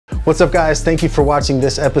What's up, guys? Thank you for watching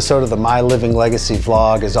this episode of the My Living Legacy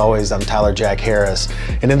vlog. As always, I'm Tyler Jack Harris.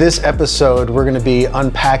 And in this episode, we're gonna be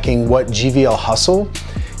unpacking what GVL Hustle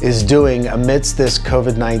is doing amidst this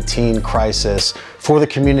COVID-19 crisis for the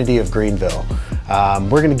community of Greenville.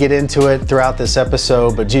 We're gonna get into it throughout this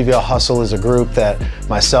episode, but GVL Hustle is a group that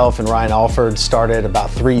myself and Ryan Alford started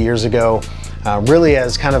about 3 years ago. Really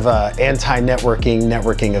as kind of a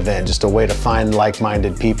networking event, just a way to find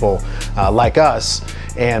like-minded people like us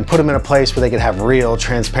and put them in a place where they could have real,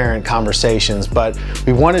 transparent conversations. But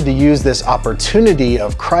we wanted to use this opportunity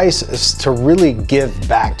of crisis to really give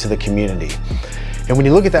back to the community. And when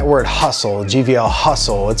you look at that word hustle, GVL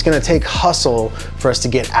Hustle, it's gonna take hustle for us to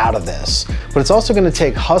get out of this. But it's also gonna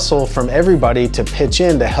take hustle from everybody to pitch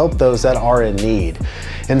in to help those that are in need.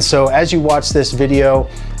 And so as you watch this video,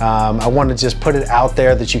 I want to just put it out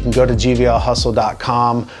there that you can go to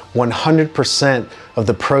gvlhustle.com. 100% of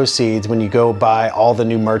the proceeds, when you go buy all the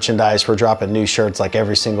new merchandise, we're dropping new shirts like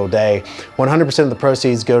every single day, 100% of the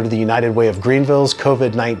proceeds go to the United Way of Greenville's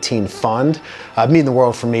COVID-19 fund. It means the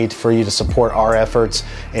world for you to support our efforts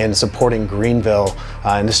in supporting Greenville,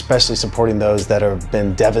 and especially supporting those that have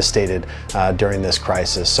been devastated during this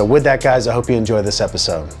crisis. So with that, guys, I hope you enjoy this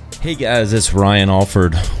episode. Hey guys, it's Ryan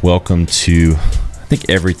Alford. Welcome to, I think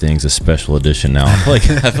everything's a special edition now. I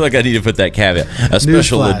feel like I need to put that caveat. A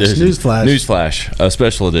special edition. Newsflash. A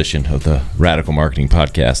special edition of the Radical Marketing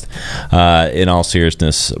Podcast. In all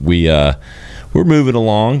seriousness, we're moving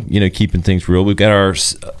along, keeping things real. We've got our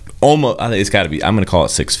almost, I think it's got to be, I'm going to call it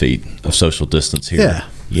 6 feet of social distance here.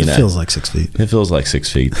 Yeah, it feels like 6 feet. It feels like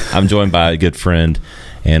 6 feet. I'm joined by a good friend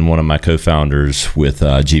and one of my co-founders with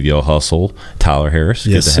GVL Hustle, Tyler Harris.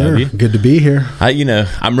 Yes, good to have you. Good to be here.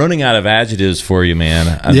 I'm running out of adjectives for you,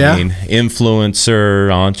 man. I mean,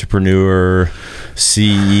 influencer, entrepreneur,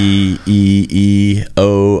 CEO,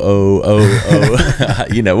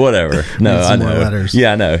 whatever. No, I know. Letters.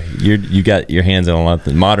 Yeah, I know. You got your hands on a lot.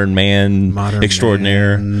 Modern man,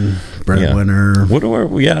 extraordinaire. Breadwinner. Yeah. What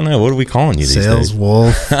are we calling you these days? Sales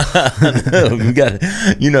wolf. We got,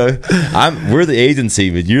 we're the agency,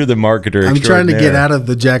 but you're the marketer. I'm trying to get out of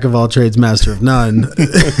the jack of all trades, master of none.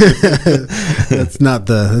 That's not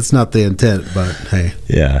the intent, but hey.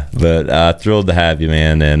 Yeah, but thrilled to have you,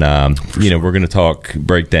 man. And we're going to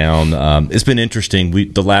break down. It's been interesting.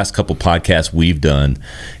 The last couple podcasts we've done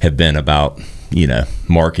have been about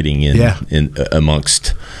marketing in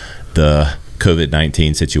amongst the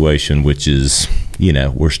COVID-19 situation, which is,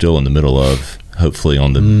 we're still in the middle of, hopefully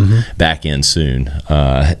on the back end soon.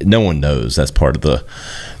 No one knows. That's part of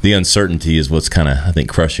the uncertainty is what's kind of, I think,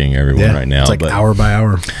 crushing everyone right now. It's like hour by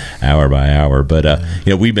hour. Hour by hour. But,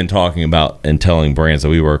 we've been talking about and telling brands that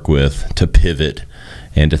we work with to pivot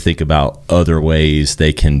and to think about other ways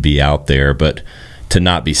they can be out there, but to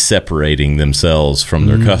not be separating themselves from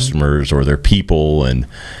their customers or their people. And,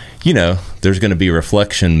 there's going to be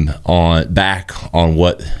reflection back on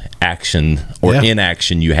what action or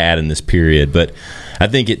inaction you had in this period. But I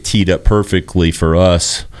think it teed up perfectly for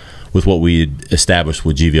us with what we had established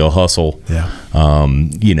with GVL Hustle.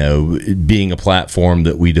 Being a platform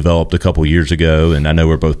that we developed a couple years ago, and I know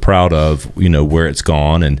we're both proud of, where it's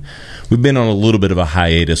gone. And we've been on a little bit of a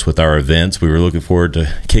hiatus with our events. We were looking forward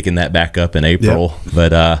to kicking that back up in April,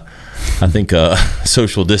 but I think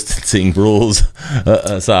social distancing rules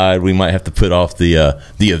aside, we might have to put off the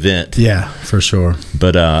event. Yeah, for sure.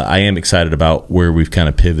 But I am excited about where we've kind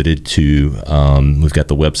of pivoted to. We've got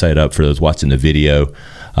the website up for those watching the video,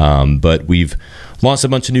 but we've launched a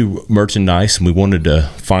bunch of new merchandise, and we wanted to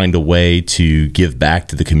find a way to give back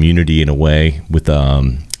to the community in a way with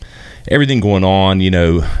everything going on.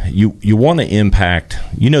 You want to impact,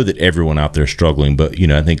 that everyone out there is struggling, but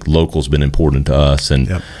I think local's been important to us,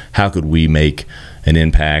 and how could we make an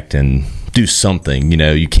impact and do something?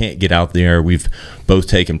 You can't get out there. We've both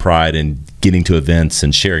taken pride in getting to events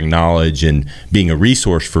and sharing knowledge and being a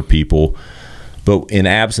resource for people, but in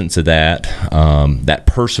absence of that, that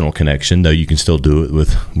personal connection, though you can still do it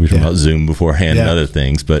with, we were talking about Zoom beforehand and other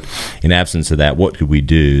things, but in absence of that, what could we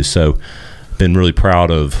do? So been really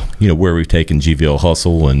proud of where we've taken GVL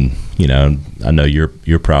Hustle, and I know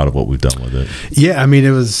you're proud of what we've done with it. Yeah, I mean,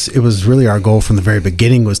 it was really our goal from the very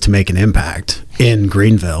beginning was to make an impact in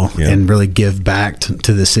Greenville and really give back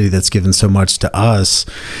to the city that's given so much to us.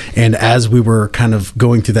 And as we were kind of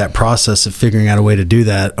going through that process of figuring out a way to do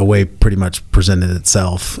that, a way pretty much presented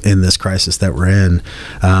itself in this crisis that we're in.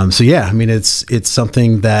 So yeah, I mean, it's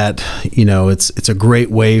something that it's a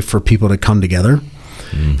great way for people to come together.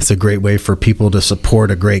 It's a great way for people to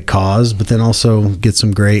support a great cause, but then also get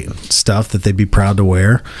some great stuff that they'd be proud to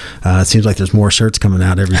wear. It seems like there's more shirts coming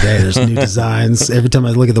out every day. There's new designs. Every time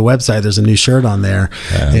I look at the website, there's a new shirt on there.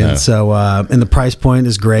 And so, and the price point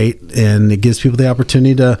is great, and it gives people the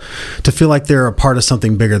opportunity to feel like they're a part of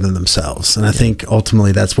something bigger than themselves. And I think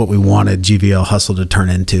ultimately that's what we wanted GVL Hustle to turn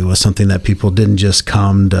into, was something that people didn't just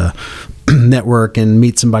come to network and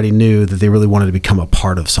meet somebody new, that they really wanted to become a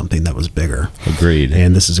part of something that was bigger. Agreed.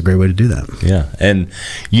 And this is a great way to do that. Yeah. And,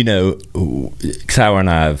 you know, Tyler and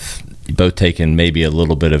I have both taken maybe a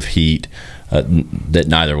little bit of heat that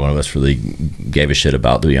neither one of us really gave a shit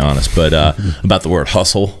about, to be honest, but about the word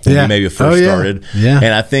hustle when we maybe first started. Yeah.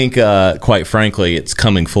 And I think, quite frankly, it's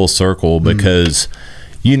coming full circle because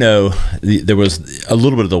you know, there was a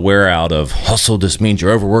little bit of the wear out of hustle just means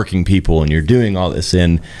you're overworking people and you're doing all this.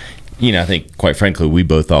 And, you know, I think, quite frankly, we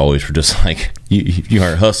both always were just like, you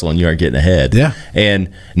aren't hustling, you aren't getting ahead. Yeah.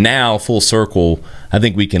 And now, full circle, I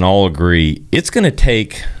think we can all agree it's going to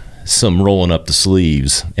take some rolling up the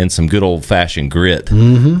sleeves and some good old-fashioned grit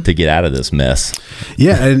to get out of this mess.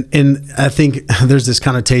 Yeah, and I think there's this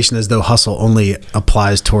connotation as though hustle only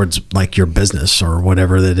applies towards like your business or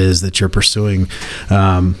whatever that is that you're pursuing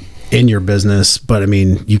in your business. But I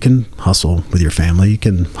mean, you can hustle with your family. You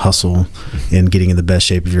can hustle in getting in the best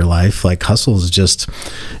shape of your life. Like, hustle is just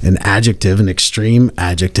an adjective, an extreme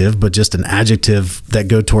adjective, but just an adjective that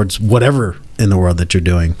go towards whatever in the world that you're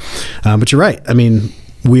doing. But you're right. I mean,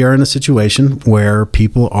 we are in a situation where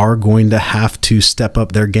people are going to have to step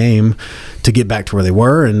up their game to get back to where they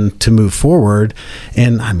were and to move forward.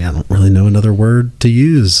 And I mean, I don't really know another word to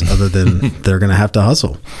use other than they're going to have to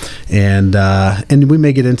hustle. And we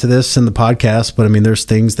may get into this in the podcast, but I mean, there's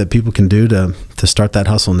things that people can do to start that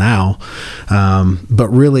hustle now. But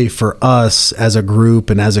really, for us as a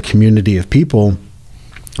group and as a community of people,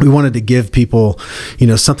 we wanted to give people, you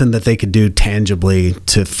know, something that they could do tangibly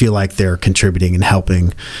to feel like they're contributing and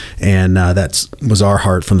helping. And that was our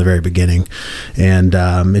heart from the very beginning. And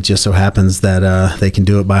it just so happens that they can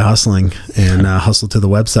do it by hustling, and hustle to the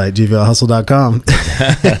website, gvlhustle.com.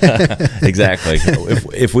 Exactly.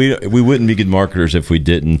 If we wouldn't be good marketers if we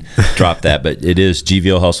didn't drop that, but it is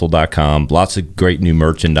gvlhustle.com. Lots of great new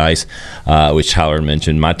merchandise, which Tyler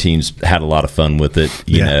mentioned. My team's had a lot of fun with it.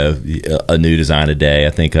 You know, a new design a day. I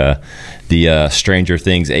think the Stranger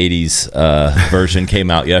Things 80s version came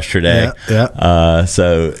out yesterday.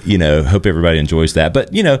 So, you know, hope everybody enjoys that.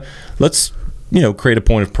 But, you know, let's, you know, create a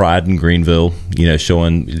point of pride in Greenville, you know,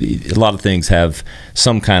 showing a lot of things have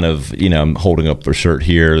some kind of, you know, I'm holding up a shirt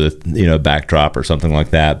here, you know, backdrop or something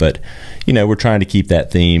like that. But, you know, we're trying to keep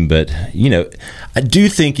that theme. But, you know, I do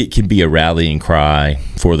think it can be a rallying cry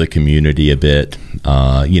for the community a bit.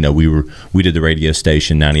 You know, we did the radio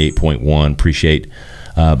station 98.1. Appreciate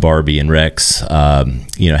Barbie and Rex,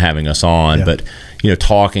 you know, having us on, but, you know,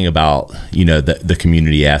 talking about, you know, the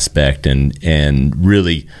community aspect and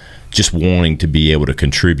really just wanting to be able to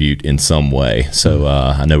contribute in some way. So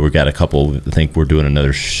I know we've got a couple, I think we're doing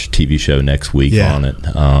another TV show next week on it.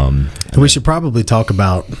 And we should probably talk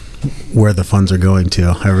about where the funds are going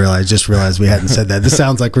to. I just realized we hadn't said that. This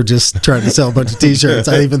sounds like we're just trying to sell a bunch of t-shirts.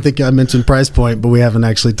 I even think I mentioned price point, but we haven't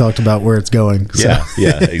actually talked about where it's going. So.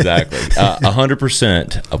 Yeah, exactly.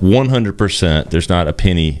 100%, 100%. There's not a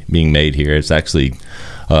penny being made here. It's actually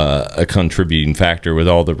a contributing factor with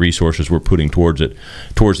all the resources we're putting towards it,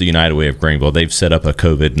 towards the United Way of Greenville. They've set up a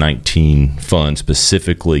COVID-19 fund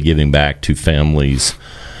specifically giving back to families,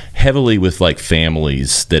 heavily with like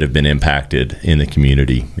families that have been impacted in the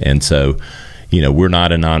community. And so, you know, we're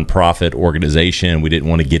not a nonprofit organization. We didn't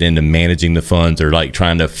want to get into managing the funds or like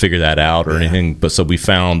trying to figure that out or anything. But so we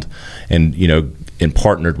found and, you know, and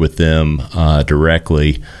partnered with them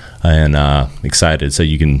directly, and excited. So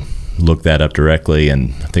you can look that up directly,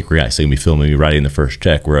 and I think we're actually going to be filming writing the first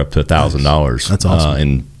check. We're up to $1,000. That's awesome.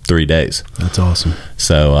 In 3 days. That's awesome.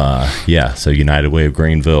 So yeah, so United Way of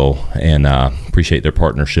Greenville, and appreciate their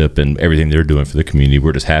partnership and everything they're doing for the community.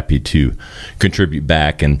 We're just happy to contribute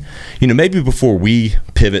back. And, you know, maybe before we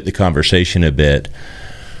pivot the conversation a bit,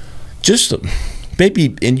 just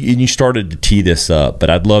maybe, and you started to tee this up, but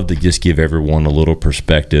I'd love to just give everyone a little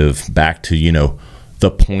perspective back to, you know, the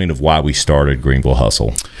point of why we started Greenville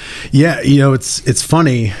Hustle. Yeah, you know, it's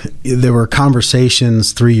funny. There were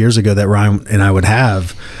conversations 3 years ago that Ryan and I would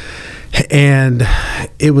have, and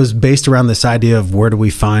it was based around this idea of where do we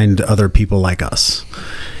find other people like us?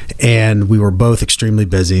 And we were both extremely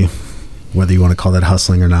busy, whether you want to call that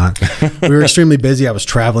hustling or not. We were extremely busy. I was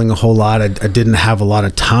traveling a whole lot. I didn't have a lot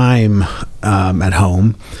of time at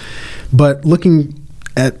home. But looking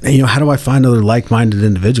at, you know, how do I find other like-minded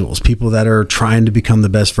individuals, people that are trying to become the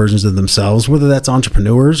best versions of themselves, whether that's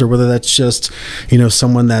entrepreneurs or whether that's just, you know,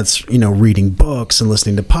 someone that's, you know, reading books and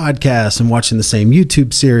listening to podcasts and watching the same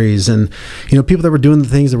YouTube series, and, you know, people that were doing the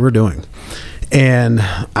things that we're doing. And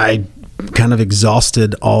I kind of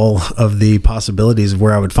exhausted all of the possibilities of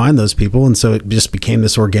where I would find those people. And so it just became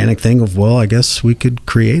this organic thing of, well, I guess we could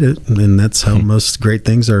create it. And that's how most great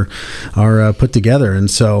things are put together. And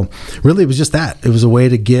so really it was just that. It was a way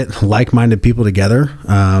to get like-minded people together.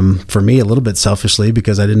 For me, a little bit selfishly,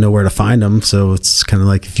 because I didn't know where to find them. So it's kind of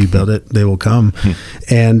like, if you build it, they will come.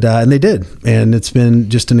 And they did. And it's been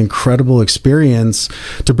just an incredible experience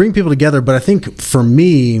to bring people together. But I think for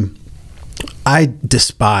me, I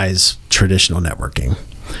despise traditional networking.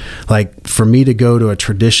 Like, for me to go to a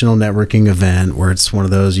traditional networking event where it's one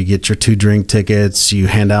of those, you get your 2 drink tickets, you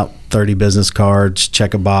hand out 30 business cards,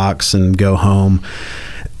 check a box and go home.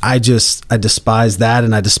 I despise that.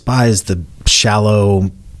 And I despise the shallow,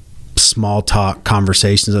 small talk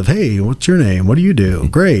conversations of, hey, what's your name? What do you do?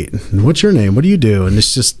 Great. And what's your name? What do you do? And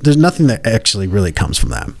it's just, there's nothing that actually really comes from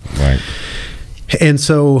that. Right. And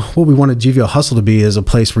so what we wanted GVL Hustle to be is a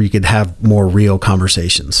place where you could have more real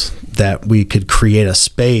conversations, that we could create a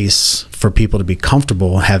space for people to be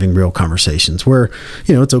comfortable having real conversations where,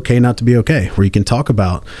 you know, it's okay not to be okay, where you can talk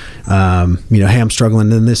about, you know, hey, I'm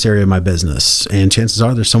struggling in this area of my business, and chances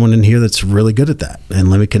are there's someone in here that's really good at that, and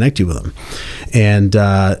let me connect you with them. And,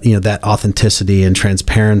 you know, that authenticity and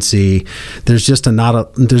transparency, there's not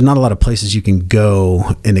a lot of places you can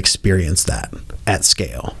go and experience that at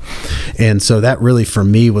scale. And so that really, for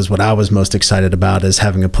me, was what I was most excited about, is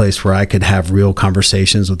having a place where I could have real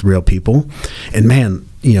conversations with real people. And man,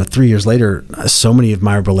 you know, 3 years later, so many of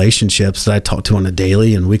my relationships that I talk to on a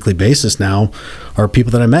daily and weekly basis now are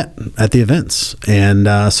people that I met at the events. And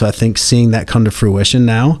so I think seeing that come to fruition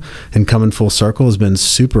now and coming full circle has been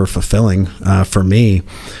super fulfilling for me.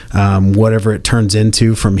 Whatever it turns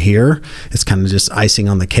into from here, it's kind of just icing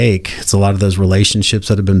on the cake. It's a lot of those relationships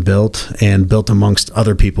that have been built, and built amongst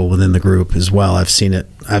other people within the group as well. I've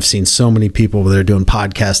seen so many people where they're doing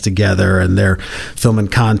podcasts together and they're filming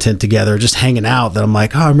content together, just hanging out, that I'm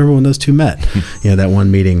like, oh, I remember when those two met, you know, that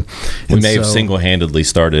one meeting. We may have single-handedly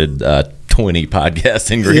started 20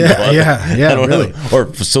 podcasts in Greenville. Yeah, really. know, or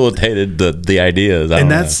facilitated the ideas.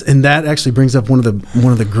 And that actually brings up one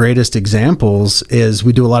of the greatest examples is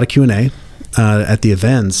we do a lot of Q&A at the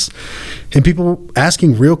events, and people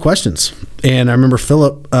asking real questions. And I remember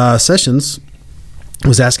Philip Sessions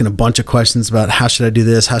was asking a bunch of questions about how should I do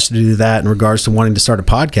this, how should I do that in regards to wanting to start a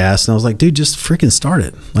podcast. And I was like, dude, just freaking start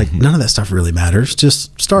it. Like, none of that stuff really matters.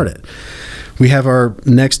 Just start it. We have our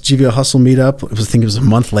next GVL Hustle meetup. I think it was a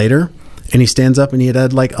month later. And he stands up and he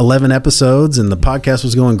had like 11 episodes and the podcast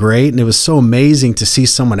was going great. And it was so amazing to see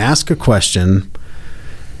someone ask a question,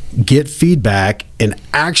 get feedback, and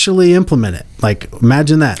actually implement it. Like,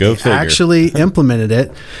 imagine that. Go figure. Actually implemented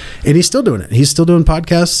it, and he's still doing it. He's still doing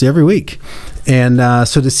podcasts every week. And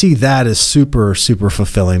so to see that is super, super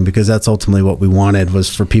fulfilling, because that's ultimately what we wanted,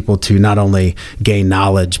 was for people to not only gain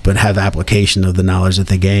knowledge, but have application of the knowledge that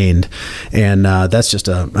they gained. And that's just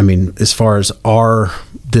as far as our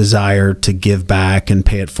desire to give back and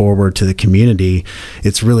pay it forward to the community,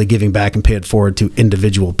 it's really giving back and pay it forward to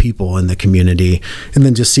individual people in the community. And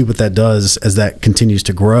then just see what that does as that continues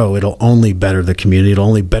to grow. It'll only better the community. It'll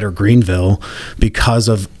only better Greenville, because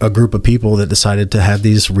of a group of people that decided to have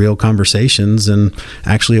these real conversations and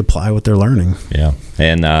actually apply what they're learning. Yeah.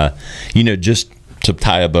 And, you know, just to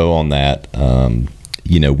tie a bow on that,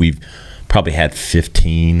 you know, we've probably had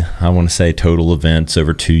 15, I want to say, total events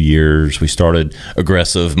over 2 years. We started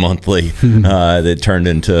aggressive monthly that turned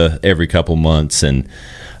into every couple months. And,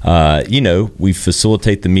 you know, we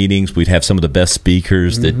facilitate the meetings. We'd have some of the best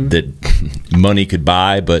speakers that money could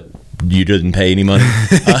buy, but you didn't pay any money.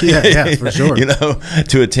 Yeah, for sure. You know,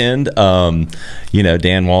 to attend. You know,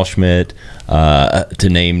 Dan Walschmidt, to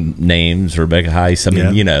name names, Rebecca Heiss. I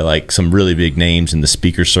mean, you know, like some really big names in the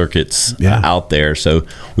speaker circuits out there. So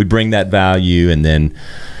we bring that value, and then,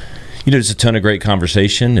 you know, there's a ton of great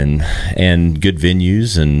conversation and good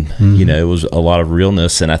venues, and you know, it was a lot of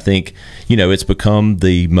realness. And I think, you know, it's become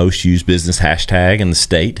the most used business hashtag in the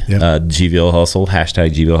state. GVL Hustle,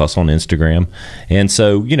 hashtag GVL Hustle on Instagram. And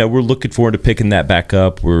so, you know, we're looking forward to picking that back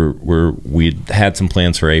up. We had some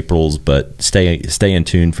plans for April's, but stay in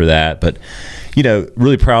tune for that. But, you know,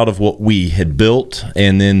 really proud of what we had built,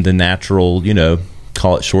 and then the natural, you know,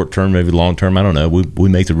 call it short term, maybe long term, I don't know. We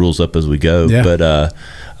make the rules up as we go. But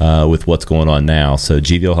with what's going on now. So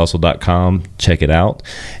gvlhustle.com, check it out.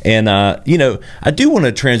 And, you know, I do want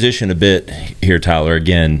to transition a bit here, Tyler.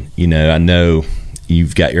 Again, you know, I know,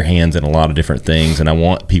 you've got your hands in a lot of different things, and I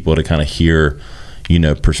want people to kind of hear,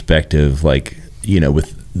 perspective, like,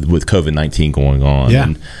 with COVID-19 going on. Yeah.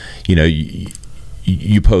 And,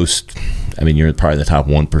 you post, I mean, you're probably the top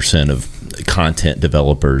 1% of content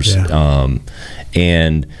developers. Yeah.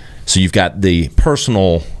 And so you've got the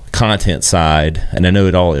personal content side, and I know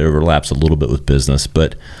it all overlaps a little bit with business,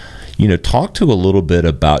 but, talk to a little bit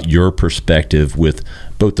about your perspective with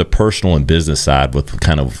both the personal and business side with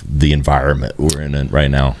kind of the environment we're in right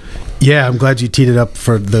now. Yeah, I'm glad you teed it up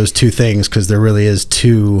for those two things, because there really is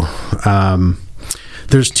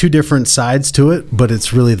there's two different sides to it, but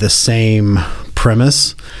it's really the same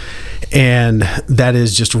premise. And that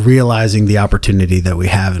is just realizing the opportunity that we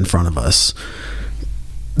have in front of us.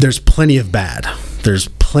 There's plenty of bad. There's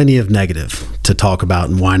plenty of negative to talk about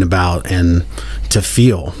and whine about and to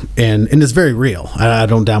feel. And it's very real. I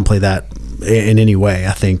don't downplay that in any way.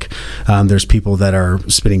 I think there's people that are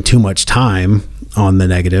spending too much time on the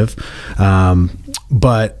negative.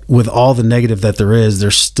 But with all the negative that there is,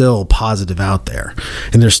 there's still positive out there.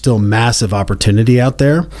 And there's still massive opportunity out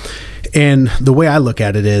there. And the way I look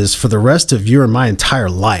at it is, for the rest of your and my entire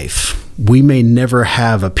life, we may never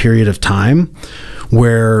have a period of time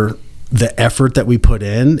where the effort that we put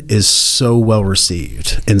in is so well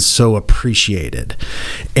received and so appreciated.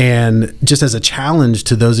 And just as a challenge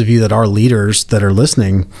to those of you that are leaders that are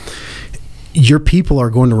listening, your people are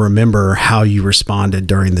going to remember how you responded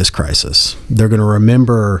during this crisis. They're going to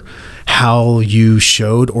remember how you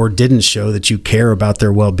showed or didn't show that you care about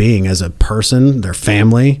their well-being as a person, their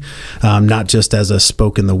family, not just as a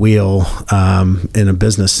spoke in the wheel in a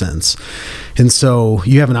business sense. And so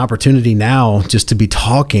you have an opportunity now just to be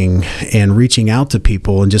talking and reaching out to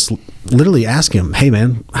people and just literally ask them, hey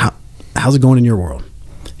man, how's it going in your world?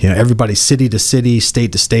 Everybody's city to city,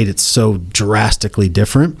 state to state, it's so drastically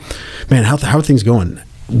different. Man, how are things going?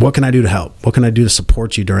 What can I do to help? What can I do to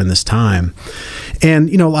support you during this time? And,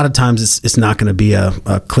 a lot of times it's not going to be a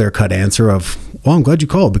clear-cut answer of, well, I'm glad you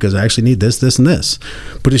called because I actually need this, this, and this.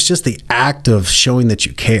 But it's just the act of showing that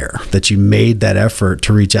you care, that you made that effort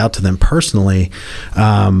to reach out to them personally,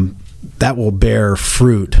 that will bear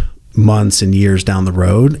fruit months and years down the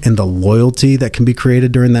road. And the loyalty that can be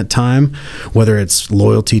created during that time, whether it's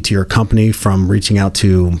loyalty to your company from reaching out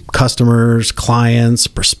to customers, clients,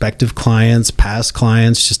 prospective clients, past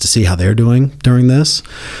clients, just to see how they're doing during this,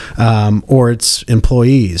 or it's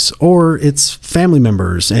employees, or it's family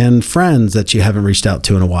members and friends that you haven't reached out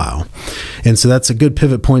to in a while. And so that's a good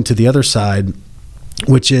pivot point to the other side,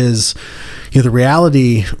 which is, the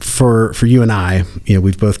reality for you and I,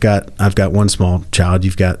 I've got one small child,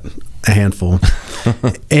 you've got a handful.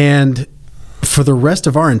 And for the rest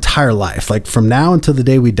of our entire life, like from now until the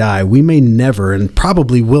day we die, we may never, and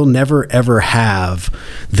probably will never, ever have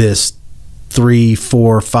this 3,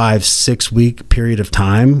 4, 5, 6 week period of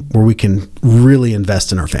time where we can really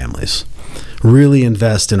invest in our families, really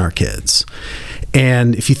invest in our kids.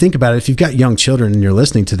 And if you think about it, if you've got young children and you're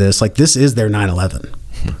listening to this, like this is their 9/11.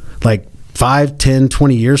 Like 5, 10,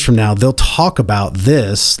 20 years from now, they'll talk about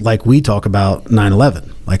this like we talk about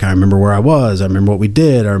 9/11. Like, I remember where I was. I remember what we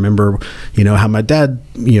did. I remember, how my dad,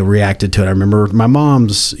 reacted to it. I remember my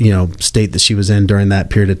mom's, state that she was in during that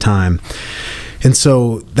period of time. And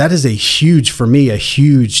so that is for me, a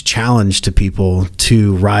huge challenge to people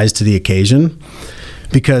to rise to the occasion,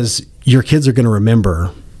 because your kids are going to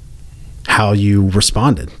remember how you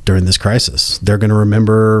responded during this crisis. They're going to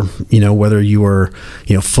remember, whether you were,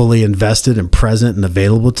 fully invested and present and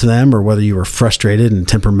available to them, or whether you were frustrated and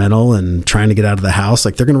temperamental and trying to get out of the house.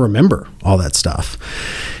 Like, they're going to remember all that stuff.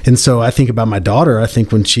 And so I think about my daughter. I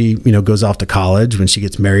think when she, goes off to college, when she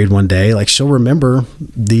gets married one day, like, she'll remember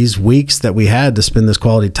these weeks that we had to spend this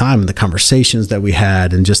quality time and the conversations that we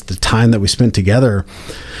had and just the time that we spent together.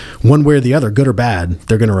 One way or the other, good or bad,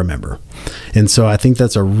 they're going to remember. And so I think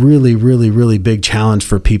that's a really, really, really big challenge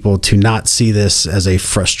for people to not see this as a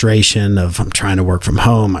frustration of, I'm trying to work from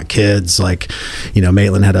home, my kids, like,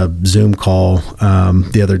 Maitland had a Zoom call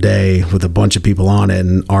the other day with a bunch of people on it,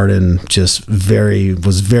 and Arden just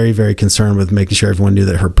was very, very concerned with making sure everyone knew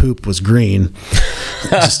that her poop was green,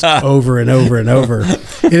 just over and over and over.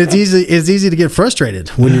 And it's easy to get frustrated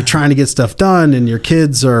when you're trying to get stuff done and your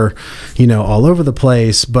kids are, all over the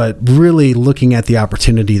place. But really looking at the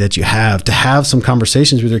opportunity that you have to have some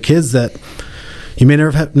conversations with your kids that you may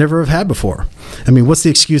never have had before. I mean, what's the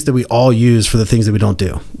excuse that we all use for the things that we don't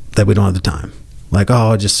do, that we don't have the time? Like,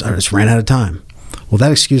 I just ran out of time. Well,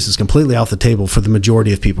 that excuse is completely off the table for the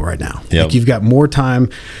majority of people right now. Yep. Like, you've got more time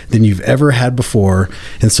than you've ever had before.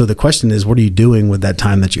 And so the question is, what are you doing with that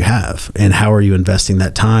time that you have? And how are you investing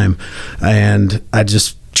that time? And I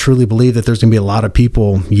just truly believe that there's going to be a lot of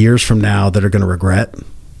people years from now that are going to regret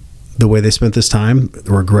the way they spent this time,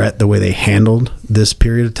 regret the way they handled this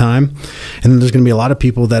period of time. And then there's going to be a lot of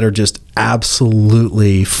people that are just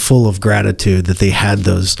absolutely full of gratitude that they had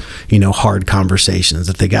those, hard conversations,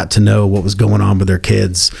 that they got to know what was going on with their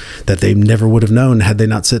kids that they never would have known had they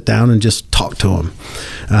not sit down and just talked to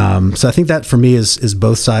them. So I think that for me is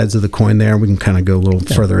both sides of the coin there. We can kind of go a little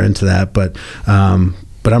further into that, but I'm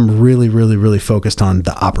really, really, really focused on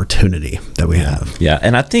the opportunity that we have. Yeah.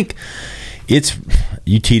 And I think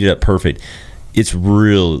you teed it up perfect. It's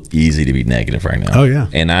real easy to be negative right now. Oh yeah.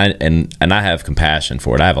 And I have compassion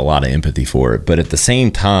for it. I have a lot of empathy for it. But at the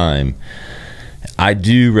same time, I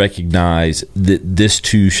do recognize that this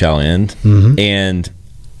too shall end. Mm-hmm. And,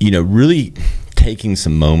 really taking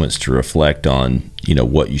some moments to reflect on,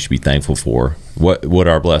 what you should be thankful for, what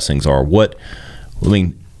our blessings are, and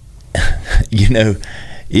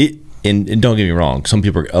don't get me wrong,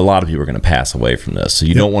 a lot of people are going to pass away from this. So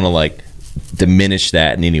you don't want to diminish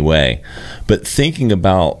that in any way, but thinking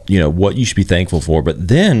about what you should be thankful for. But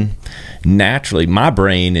then naturally my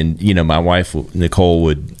brain, and my wife Nicole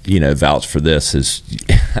would vouch for this, is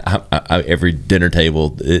every dinner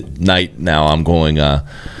table at night now I'm going,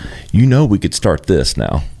 we could start this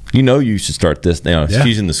now. You should start this now. Yeah.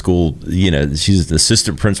 She's in the school, she's the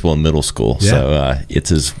assistant principal in middle school. Yeah. So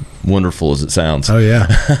it's as wonderful as it sounds. Oh, yeah.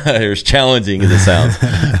 As challenging as it sounds.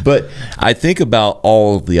 But I think about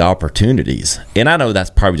all of the opportunities. And I know that's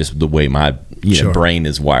probably just the way my brain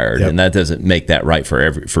is wired. Yep. And that doesn't make that right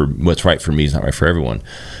for what's right for me is not right for everyone.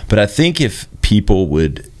 But I think if people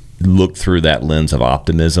would look through that lens of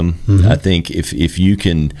optimism, mm-hmm. I think if you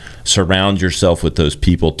can surround yourself with those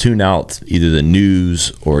people, tune out either the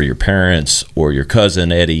news or your parents or your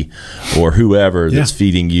cousin Eddie or whoever that's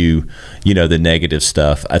feeding you, the negative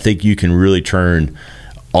stuff, I think you can really turn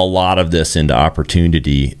a lot of this into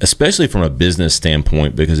opportunity, especially from a business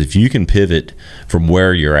standpoint, because if you can pivot from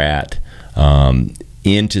where you're at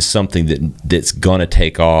into something that's going to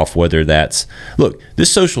take off, whether that's, look,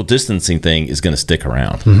 this social distancing thing is going to stick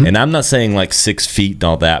around. Mm-hmm. And I'm not saying 6 feet and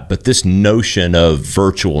all that, but this notion of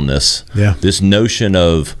virtualness, this notion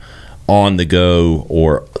of on the go,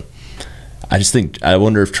 or I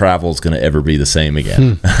wonder if travel is going to ever be the same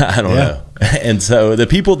again. I don't know. And so the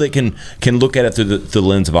people that can look at it through the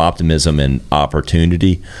lens of optimism and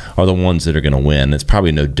opportunity are the ones that are going to win. It's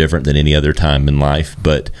probably no different than any other time in life,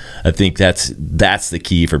 but I think that's the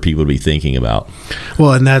key for people to be thinking about.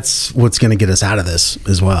 Well, and that's what's going to get us out of this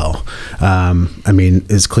as well.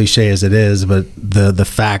 As cliche as it is, but the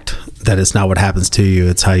fact that it's not what happens to you,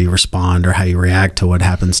 it's how you respond or how you react to what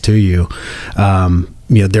happens to you.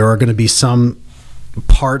 There are going to be some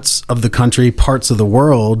parts of the country, parts of the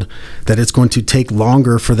world that it's going to take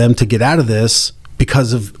longer for them to get out of this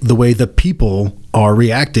because of the way the people are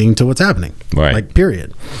reacting to what's happening. Right.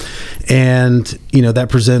 Period. And, that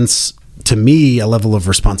presents to me a level of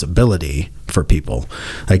responsibility for people.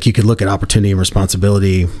 You could look at opportunity and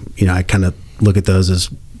responsibility. I kind of look at those as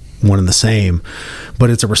one and the same, but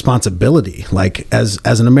it's a responsibility. As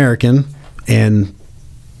an American, and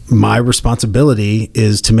my responsibility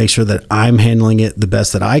is to make sure that I'm handling it the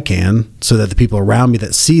best that I can, so that the people around me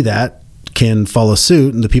that see that can follow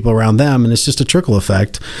suit, and the people around them, and it's just a trickle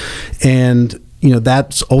effect. And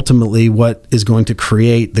that's ultimately what is going to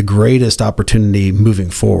create the greatest opportunity moving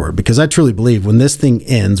forward, because I truly believe when this thing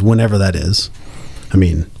ends, whenever that is,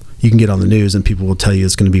 you can get on the news and people will tell you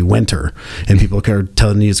it's going to be winter, and people are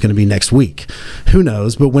telling you it's going to be next week. Who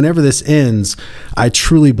knows? But whenever this ends, I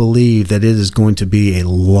truly believe that it is going to be a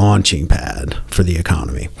launching pad for the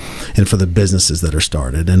economy and for the businesses that are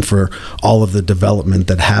started and for all of the development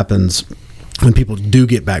that happens when people do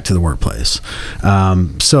get back to the workplace.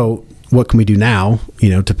 So what can we do now,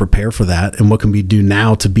 to prepare for that, and what can we do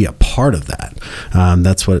now to be a part of that?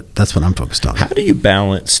 That's what I'm focused on. How do you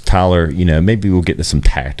balance, Tyler? Maybe we'll get to some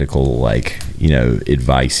tactical,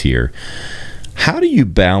 advice here. How do you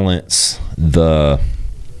balance the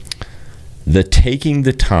taking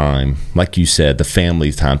the time, like you said, the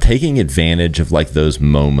family time, taking advantage of those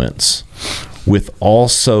moments, with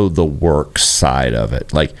also the work side of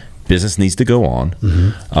it, business needs to go on.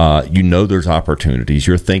 Mm-hmm. There's opportunities.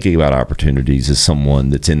 You're thinking about opportunities as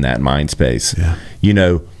someone that's in that mind space. Yeah.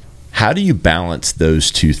 How do you balance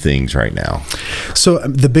those two things right now? So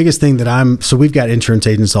the biggest thing that we've got insurance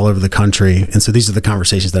agents all over the country. And so these are the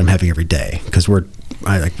conversations that I'm having every day, because we're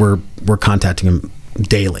contacting them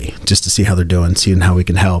daily just to see how they're doing, seeing how we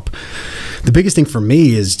can help. The biggest thing for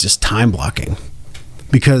me is just time blocking.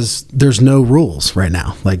 Because there's no rules right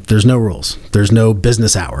now. There's no rules. There's no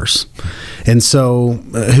business hours. And so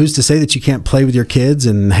who's to say that you can't play with your kids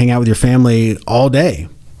and hang out with your family all day?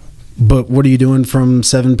 but what are you doing from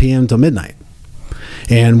 7 p.m. till midnight?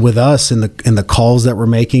 And with us in the calls that we're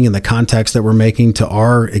making and the contacts that we're making to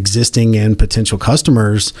our existing and potential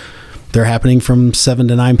customers, they're happening from 7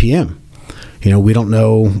 to 9 p.m. We don't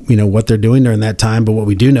know, what they're doing during that time, but what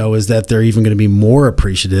we do know is that they're even going to be more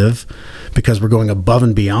appreciative because we're going above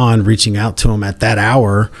and beyond reaching out to them at that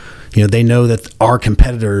hour. They know that our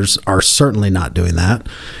competitors are certainly not doing that.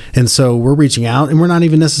 And so we're reaching out, and we're not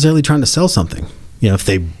even necessarily trying to sell something. If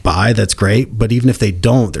they buy, that's great. But even if they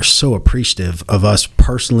don't, they're so appreciative of us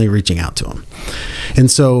personally reaching out to them.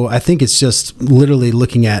 And so I think it's just literally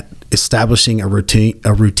looking at establishing a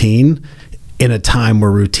routine in a time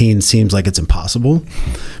where routine seems like it's impossible.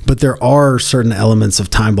 But there are certain elements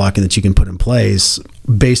of time blocking that you can put in place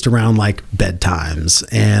based around like bedtimes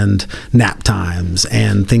and nap times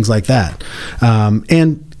and things like that.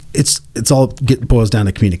 And it's all boils down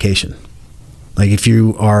to communication. Like if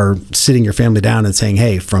you are sitting your family down and saying,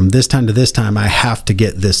 hey, from this time to this time, I have to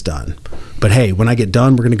get this done. But hey, when I get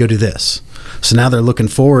done, we're going to go do this. So now they're looking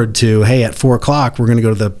forward to, hey, at 4 o'clock, we're going to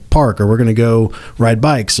go to the park, or we're going to go ride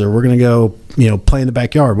bikes, or we're going to go, play in the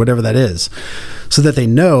backyard, whatever that is. So that they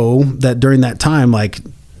know that during that time, like,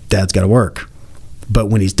 Dad's got to work. But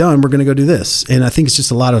when he's done, we're going to go do this. And I think it's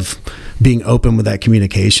just a lot of being open with that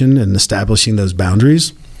communication and establishing those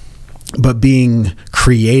boundaries, but being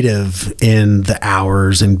creative in the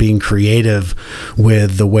hours and being creative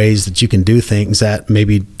with the ways that you can do things at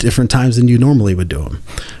maybe different times than you normally would do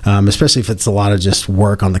them. Especially if it's a lot of just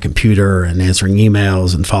work on the computer and answering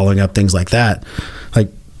emails and following up, things like that. Like,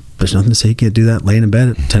 there's nothing to say you can't do that laying in bed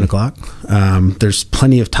at 10 o'clock. There's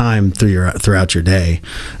plenty of time throughout your day,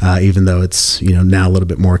 even though it's, now a little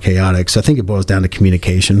bit more chaotic. So I think it boils down to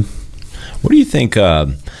communication. What do you think,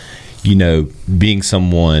 being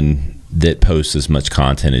someone that posts as much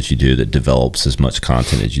content as you do, that develops as much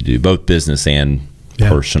content as you do, both business and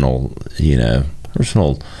personal,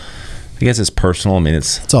 personal, I guess it's personal. I mean,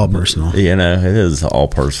 it's all personal. It is all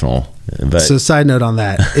personal. But so side note on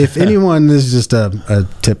that, if anyone, this is just a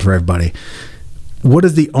tip for everybody. What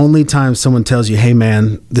is the only time someone tells you, hey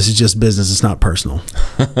man, this is just business, it's not personal?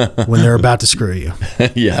 When they're about to screw you.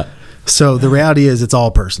 Yeah. So the reality is it's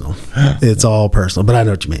all personal. It's all personal, but I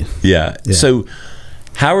know what you mean. Yeah. So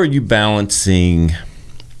how are you balancing,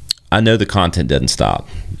 I know the content doesn't stop,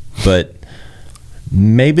 but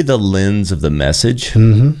maybe the lens of the message,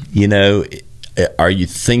 are you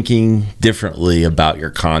thinking differently about your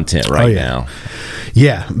content now?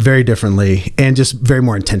 Yeah, very differently, and just very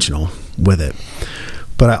more intentional with it.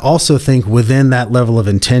 But I also think within that level of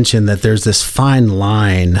intention that there's this fine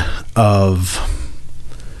line of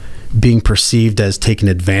being perceived as taking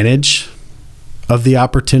advantage of the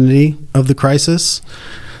opportunity of the crisis.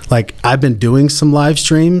 Like, I've been doing some live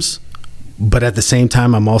streams, but at the same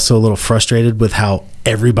time, I'm also a little frustrated with how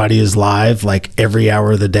everybody is live, like every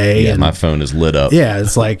hour of the day. Yeah, and my phone is lit up. Yeah,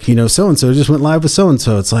 it's like, so-and-so just went live with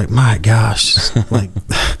so-and-so. It's like, my gosh. Like,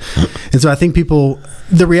 and so I think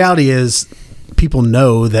the reality is people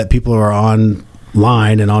know that people are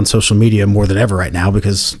online and on social media more than ever right now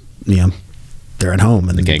because, they're at home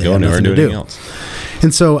and they can't go anywhere and do anything else.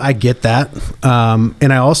 And so I get that.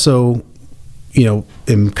 And I also,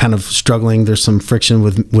 am kind of struggling. There's some friction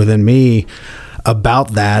within me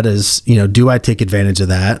about that is, do I take advantage of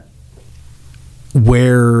that?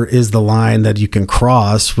 Where is the line that you can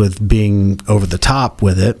cross with being over the top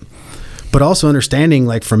with it? But also understanding,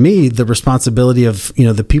 like for me, the responsibility of,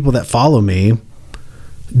 the people that follow me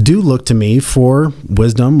do look to me for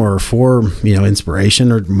wisdom or for,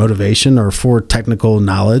 inspiration or motivation or for technical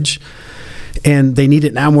knowledge. And they need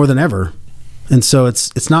it now more than ever. And so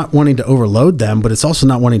it's not wanting to overload them, but it's also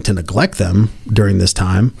not wanting to neglect them during this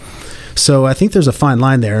time. So I think there's a fine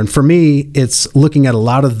line there. And for me, it's looking at a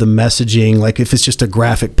lot of the messaging, like if it's just a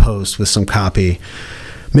graphic post with some copy,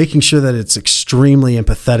 making sure that it's extremely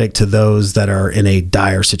empathetic to those that are in a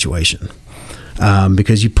dire situation.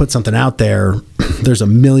 Because you put something out there, there's a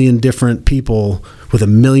million different people with a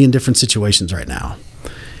million different situations right now.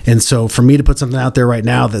 And so for me to put something out there right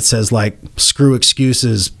now that says like, screw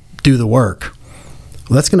excuses, do the work.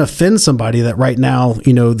 Well, that's going to offend somebody that right now,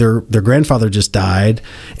 their grandfather just died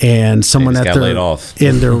and someone at their, laid off.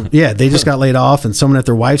 They just got laid off, and someone at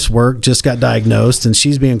their wife's work just got diagnosed and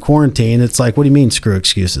she's being quarantined. It's like, what do you mean screw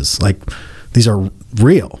excuses? Like, these are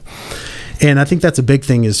real. And I think that's a big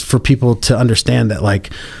thing, is for people to understand that, like,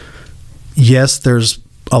 yes, there's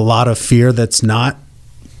a lot of fear that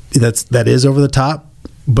is over the top,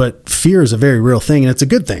 but fear is a very real thing, and it's a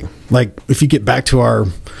good thing. Like, if you get back to our,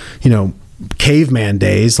 caveman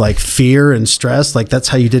days, like fear and stress, like that's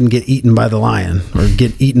how you didn't get eaten by the lion or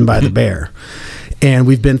get eaten by the bear. And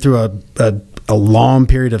we've been through a long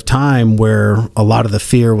period of time where a lot of the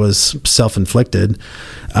fear was self-inflicted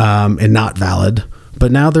and not valid.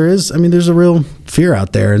 But now there's a real fear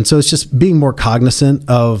out there. And so it's just being more cognizant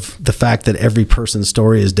of the fact that every person's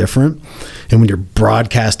story is different. And when you're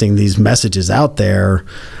broadcasting these messages out there,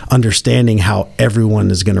 understanding how everyone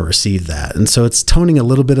is going to receive that. And so it's toning a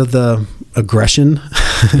little bit of the aggression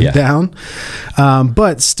down,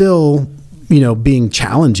 but still, being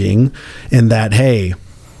challenging in that, hey,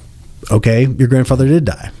 okay, your grandfather did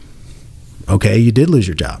die. Okay, you did lose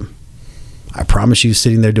your job. I promise you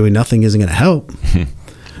sitting there doing nothing isn't going to help.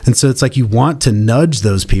 And so it's like you want to nudge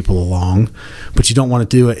those people along, but you don't want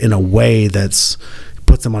to do it in a way that's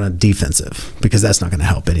puts them on a defensive, because that's not going to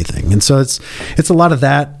help anything. And so it's a lot of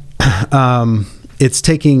that. It's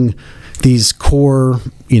taking these core,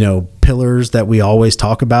 pillars that we always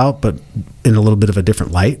talk about, but in a little bit of a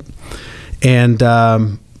different light. And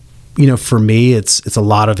for me, it's a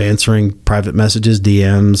lot of answering private messages,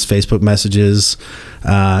 DMs, Facebook messages,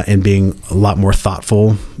 and being a lot more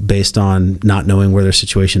thoughtful based on not knowing where their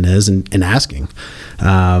situation is and asking.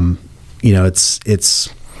 It's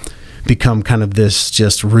become kind of this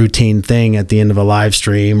just routine thing at the end of a live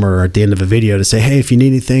stream or at the end of a video to say, hey, if you need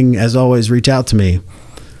anything, as always, reach out to me.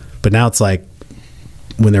 But now it's like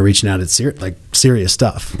when they're reaching out, it's serious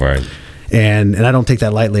stuff. Right. And I don't take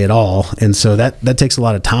that lightly at all. And so that takes a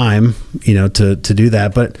lot of time, to do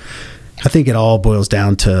that. But I think it all boils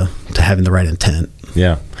down to having the right intent.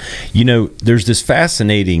 Yeah. There's this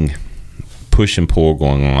fascinating push and pull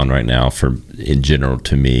going on right now in general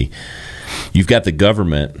to me. You've got the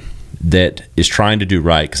government that is trying to do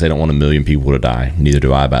right because they don't want 1 million people to die. Neither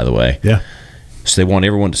do I, by the way. Yeah. So they want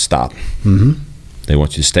everyone to stop. Mm-hmm. They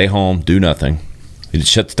want you to stay home, do nothing. It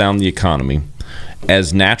shuts down the economy.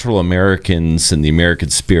 As natural Americans in the American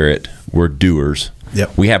spirit, we're doers.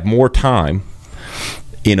 Yep. We have more time,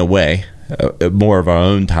 in a way, more of our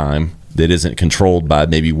own time that isn't controlled by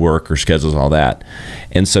maybe work or schedules and all that.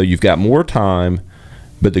 And so you've got more time,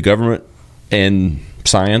 but the government and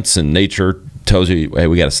science and nature tells you, hey,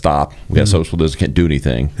 we got to stop. We got social distance, can't do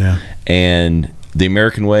anything. Yeah. And the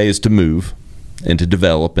American way is to move and to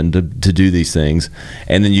develop and to do these things.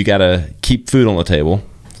 And then you got to keep food on the table.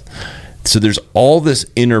 So there's all this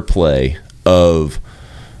interplay of,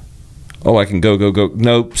 oh, I can go.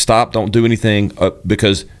 No, stop, don't do anything.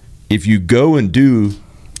 Because if you go and do,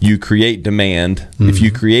 you create demand. Mm-hmm. If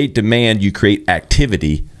you create demand, you create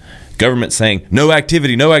activity. Government saying, no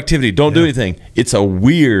activity, don't do anything. It's a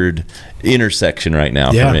weird intersection right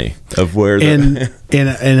now for me of where and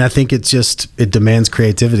I think it demands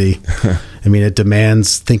creativity. It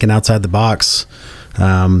demands thinking outside the box.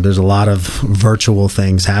 There's a lot of virtual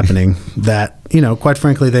things happening that, quite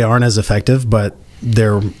frankly, they aren't as effective, but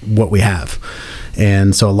they're what we have.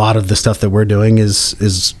 And so a lot of the stuff that we're doing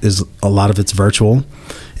is a lot of it's virtual,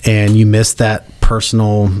 and you miss that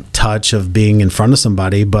personal touch of being in front of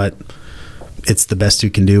somebody, but it's the best you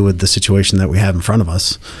can do with the situation that we have in front of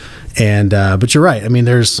us. And, but you're right.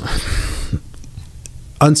 There's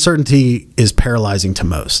uncertainty is paralyzing to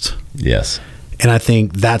most. Yes. And I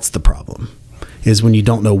think that's the problem. Is when you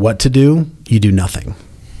don't know what to do, you do nothing.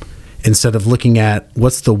 Instead of looking at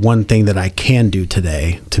what's the one thing that I can do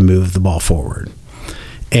today to move the ball forward.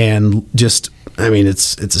 And just,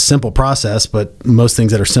 it's a simple process, but most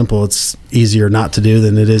things that are simple, it's easier not to do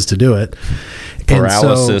than it is to do it.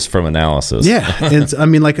 Paralysis from analysis. Yeah. And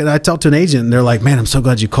I talked to an agent and they're like, man, I'm so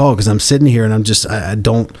glad you called, because I'm sitting here and I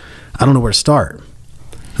don't know where to start.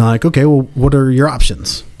 And I'm like, okay, well, what are your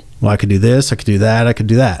options? Well, I could do this, I could do that, I could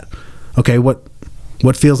do that. Okay, what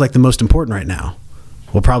feels like the most important right now?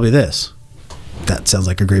 Well, probably this. That sounds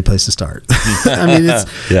like a great place to start.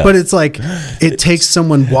 But it's like it takes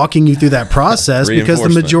someone walking you through that process, because the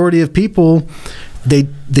majority of people, they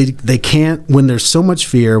can't, when there's so much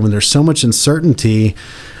fear, when there's so much uncertainty,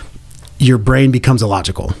 your brain becomes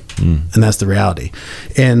illogical. And that's the reality.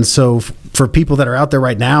 And so for people that are out there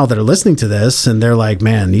right now that are listening to this and they're like,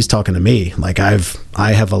 man, he's talking to me. Like I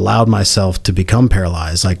have allowed myself to become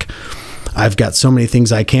paralyzed. Like I've got so many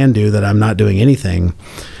things I can do that I'm not doing anything,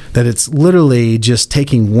 that it's literally just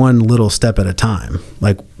taking one little step at a time.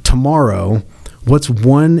 Like tomorrow, what's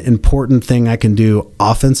one important thing I can do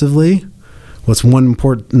offensively? What's one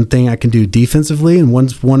important thing I can do defensively? And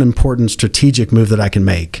what's one important strategic move that I can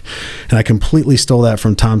make? And I completely stole that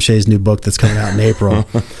from Tom Shea's new book that's coming out in April.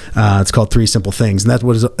 It's called 3 Simple Things. And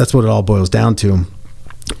that's what it all boils down to.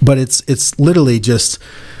 But it's literally just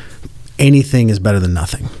anything is better than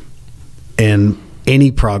nothing. And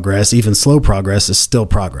any progress, even slow progress, is still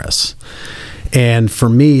progress. And for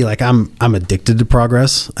me, like I'm addicted to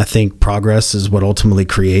progress. I think progress is what ultimately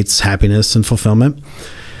creates happiness and fulfillment.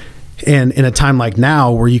 And in a time like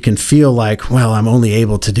now where you can feel like, well, I'm only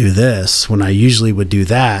able to do this when I usually would do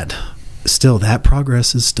that, still that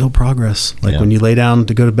progress is still progress. Like when you lay down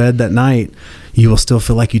to go to bed that night, you will still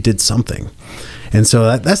feel like you did something. And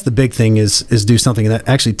so that's the big thing is do something. And that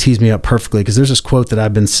actually tees me up perfectly, because there's this quote that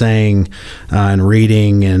I've been saying and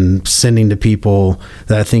reading and sending to people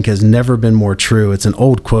that I think has never been more true. It's an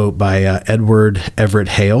old quote by Edward Everett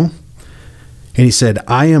Hale. And he said,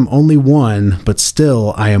 "I am only one, but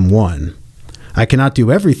still I am one. I cannot do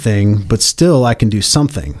everything, but still I can do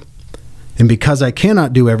something. And because I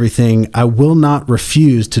cannot do everything, I will not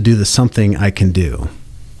refuse to do the something I can do."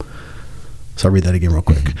 So I'll read that again real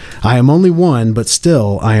quick. "I am only one, but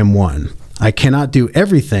still I am one. I cannot do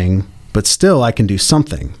everything, but still I can do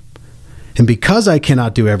something. And because I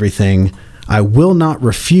cannot do everything, I will not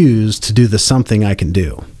refuse to do the something I can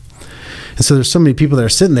do." And so there's so many people that are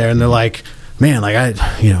sitting there and they're like, man, like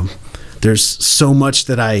there's so much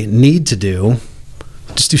that I need to do.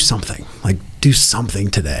 Just do something. Like, do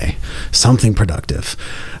something today, something productive.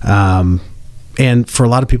 And for a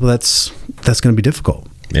lot of people, that's going to be difficult.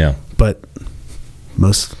 Yeah. But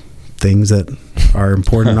most things that are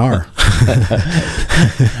important are.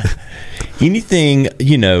 Anything,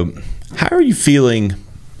 how are you feeling?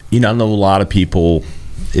 I know a lot of people,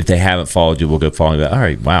 if they haven't followed you, will go follow you. All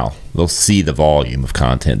right, wow. They'll see the volume of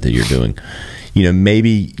content that you're doing.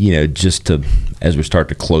 Maybe, just to, as we start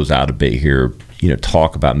to close out a bit here,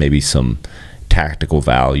 talk about maybe some tactical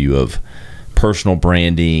value of personal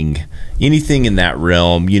branding, anything in that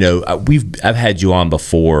realm. I've had you on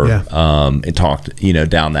before, and talked,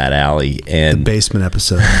 down that alley, and the basement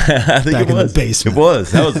episode. I think Back it was. In the basement. It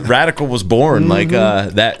was. That was Radical was born like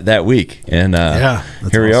that week, and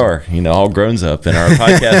here we are, all grown up in our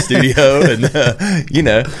podcast studio,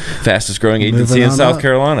 and fastest growing agency in South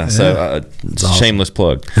Carolina. Yeah. So shameless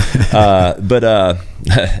plug. But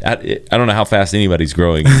I don't know how fast anybody's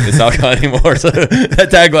growing in South Carolina anymore. So that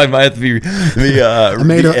tagline might have to be.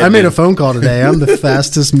 I made a phone call today. I'm the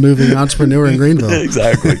fastest moving entrepreneur in Greenville.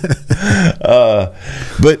 Exactly.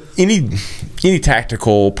 But any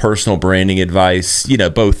tactical personal branding advice,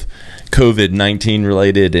 both COVID-19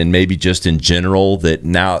 related and maybe just in general, that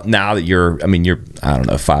now that you're, I don't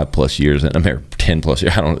know, 5+ years and I'm here 10+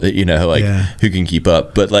 years, I don't, who can keep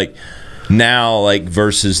up, but like now, like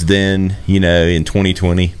versus then, in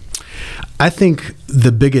 2020. I think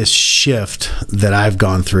the biggest shift that I've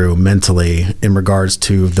gone through mentally in regards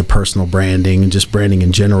to the personal branding and just branding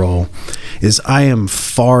in general is I am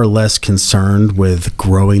far less concerned with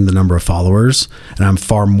growing the number of followers, and I'm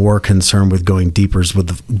far more concerned with going deeper with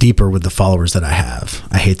the followers that I have.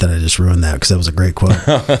 I hate that I just ruined that because that was a great quote.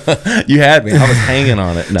 You had me. I was hanging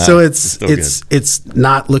on it. No, so it's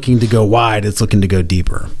not looking to go wide, it's looking to go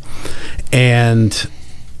deeper. And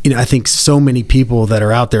I think so many people that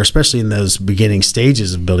are out there, especially in those beginning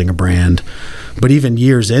stages of building a brand, but even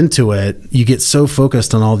years into it, you get so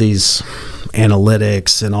focused on all these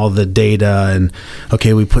analytics and all the data and,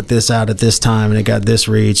 okay, we put this out at this time and it got this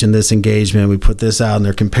reach and this engagement. We put this out and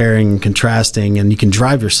they're comparing and contrasting, and you can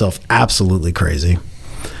drive yourself absolutely crazy.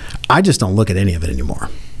 I just don't look at any of it anymore.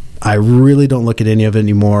 I really don't look at any of it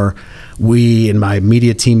anymore. In my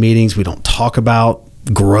media team meetings, we don't talk about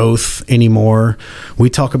growth anymore. We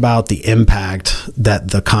talk about the impact that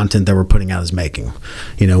the content that we're putting out is making.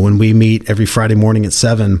 When we meet every Friday morning at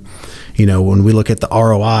 7, when we look at the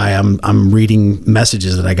ROI, I'm reading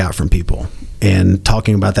messages that I got from people and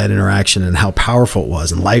talking about that interaction and how powerful it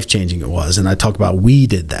was and life-changing it was. And I talk about, we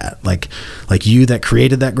did that, like you that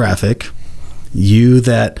created that graphic, you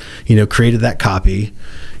that created that copy,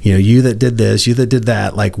 you that did this, you that did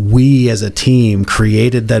that. Like, we as a team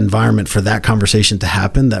created the environment for that conversation to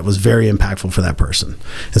happen that was very impactful for that person.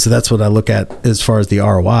 And so that's what I look at as far as the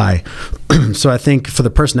ROI. So I think for the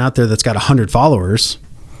person out there that's got 100 followers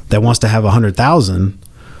that wants to have 100,000,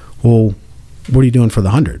 well, what are you doing for the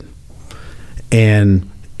 100? And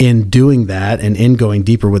in doing that and in going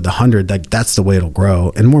deeper with the 100, that's the way it'll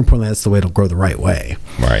grow. And more importantly, that's the way it'll grow the right way.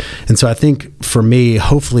 Right. And so I think for me,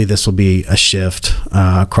 hopefully this will be a shift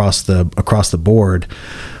across the board,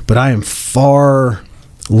 but I am far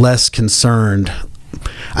less concerned.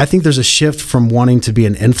 I think there's a shift from wanting to be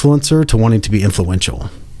an influencer to wanting to be influential.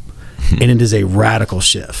 And it is a radical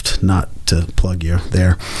shift, not to plug you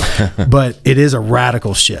there, but it is a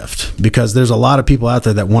radical shift because there's a lot of people out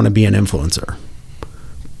there that want to be an influencer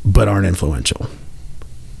but aren't influential.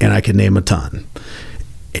 And I could name a ton.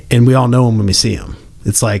 And we all know them when we see them.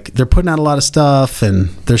 It's like they're putting out a lot of stuff and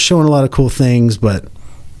they're showing a lot of cool things, but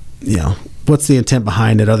what's the intent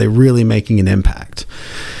behind it? Are they really making an impact?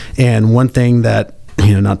 And one thing that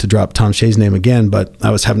not to drop Tom Shea's name again, but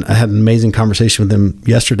I had an amazing conversation with him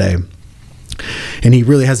yesterday, and he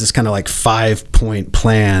really has this kind of like 5-point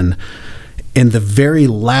plan. And the very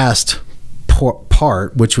last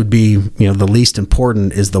part, which would be, the least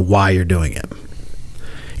important, is the why you're doing it.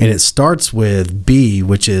 And it starts with B,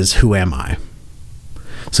 which is who am I?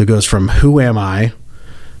 So it goes from who am I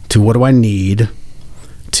to what do I need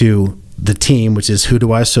to the team, which is who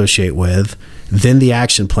do I associate with, then the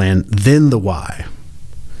action plan, then the why.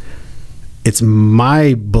 It's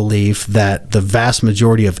my belief that the vast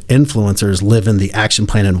majority of influencers live in the action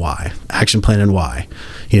plan and why. Action plan and why.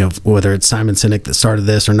 Whether it's Simon Sinek that started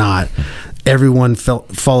this or not, everyone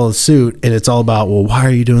follows suit, and it's all about, well, why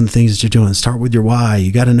are you doing the things that you're doing? Start with your why.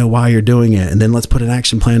 You got to know why you're doing it, and then let's put an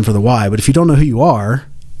action plan for the why. But if you don't know who you are,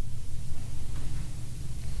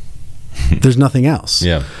 there's nothing else.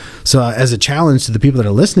 Yeah. So as a challenge to the people that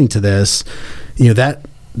are listening to this,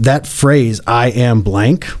 that phrase, I am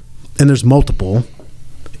blank, and there's multiple,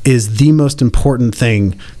 is the most important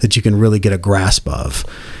thing that you can really get a grasp of,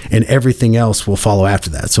 and everything else will follow after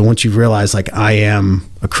that. So once you realize, like, I am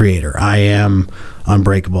a creator, I am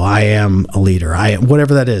unbreakable, I am a leader, I am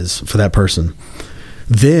whatever that is for that person,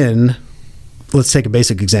 then let's take a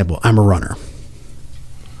basic example. I'm a runner.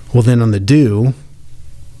 Well, then on the do,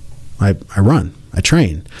 I run, I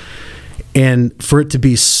train. And for it to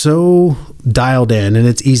be so dialed in, and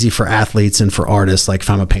it's easy for athletes and for artists, like if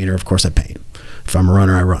I'm a painter, of course I paint. If I'm a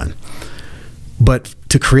runner, I run. But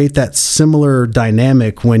to create that similar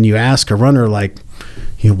dynamic when you ask a runner, like,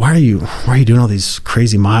 why are you doing all these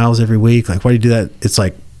crazy miles every week? Like, why do you do that? It's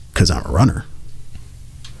like, because I'm a runner.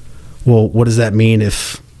 Well, what does that mean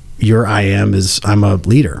if your I am is I'm a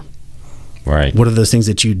leader? Right. What are those things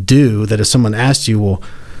that you do that if someone asked you, well,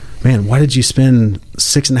 man, why did you spend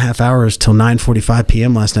 6.5 hours till 9:45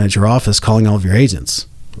 p.m. last night at your office calling all of your agents?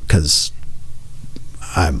 Because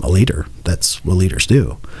I'm a leader. That's what leaders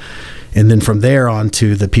do. And then from there on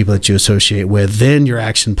to the people that you associate with, then your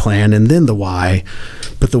action plan, and then the why.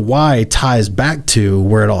 But the why ties back to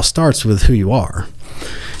where it all starts with who you are.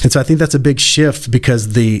 And so I think that's a big shift,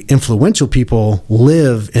 because the influential people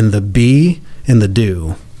live in the be and the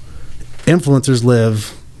do. Influencers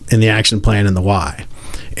live in the action plan and the why.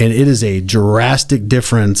 And it is a drastic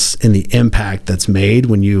difference in the impact that's made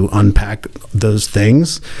when you unpack those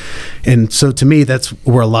things. And so to me, that's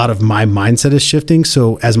where a lot of my mindset is shifting.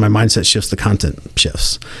 So as my mindset shifts, the content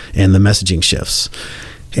shifts and the messaging shifts.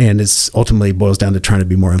 And it's ultimately boils down to trying to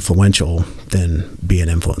be more influential than be an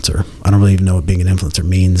influencer. I don't really even know what being an influencer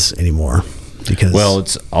means anymore.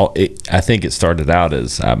 Because I think it started out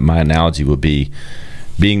as, my analogy would be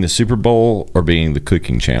being the Super Bowl or being the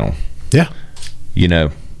cooking channel. Yeah.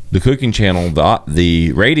 The cooking channel,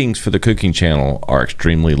 the ratings for the cooking channel are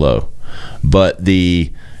extremely low, but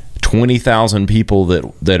the 20,000 people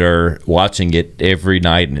that are watching it every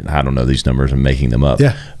night, and I don't know these numbers, I'm making them up,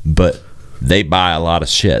 but they buy a lot of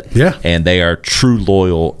shit, and they are true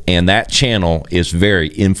loyal, and that channel is very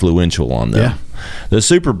influential on them. The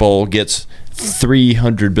Super Bowl gets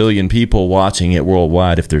 300 billion people watching it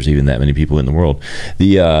worldwide, if there's even that many people in the world.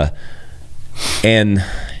 And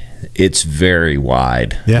it's very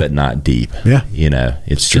wide, but not deep.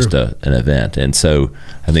 It's just an event. And so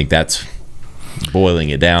I think that's boiling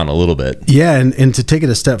it down a little bit. And to take it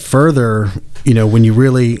a step further, when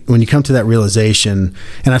you come to that realization,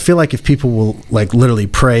 and I feel like if people will like literally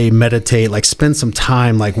pray, meditate, like spend some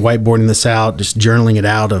time like whiteboarding this out, just journaling it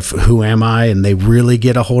out of who am I, and they really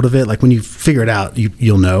get a hold of it, like when you figure it out,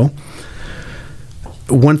 you'll know.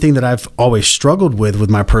 One thing that I've always struggled with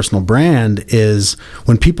my personal brand is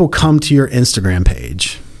when people come to your Instagram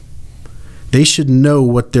page, they should know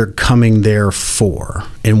what they're coming there for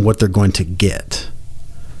and what they're going to get.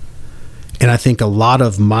 And I think a lot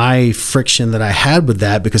of my friction that I had with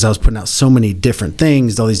that, because I was putting out so many different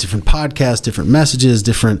things, all these different podcasts, different messages,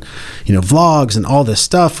 different, vlogs and all this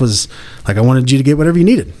stuff, was like, I wanted you to get whatever you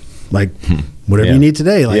needed. Like whatever you need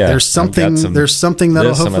today. Like there's something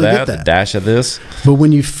that'll hopefully get that. A dash of this. But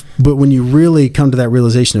when you really come to that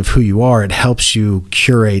realization of who you are, it helps you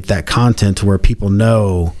curate that content to where people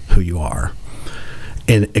know who you are.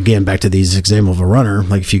 And again, back to these example of a runner,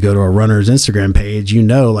 like if you go to a runner's Instagram page,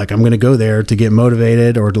 like I'm going to go there to get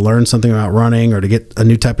motivated or to learn something about running or to get a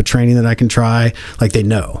new type of training that I can try. Like they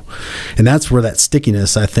know. And that's where that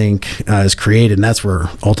stickiness, I think, is created. And that's where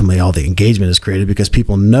ultimately all the engagement is created, because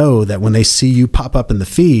people know that when they see you pop up in the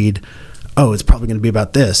feed, oh, it's probably going to be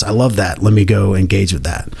about this. I love that. Let me go engage with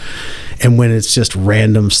that. And when it's just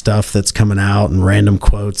random stuff that's coming out and random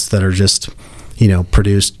quotes that are just,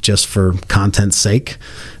 produced just for content's sake,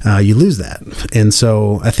 you lose that. And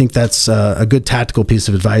so I think that's a good tactical piece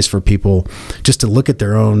of advice for people, just to look at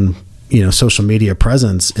their own, social media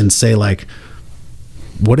presence and say, like,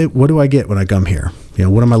 what do I get when I come here?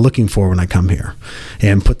 What am I looking for when I come here?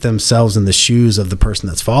 And put themselves in the shoes of the person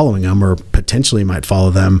that's following them, or potentially might follow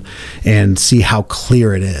them, and see how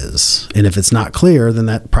clear it is. And if it's not clear, then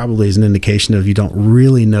that probably is an indication of you don't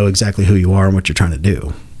really know exactly who you are and what you're trying to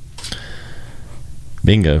do.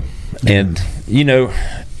 Bingo. And,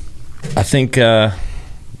 I think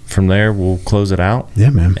from there we'll close it out. Yeah,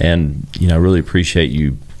 man. And, I really appreciate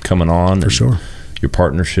you coming on. For sure. Your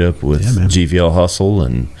partnership with GVL Hustle,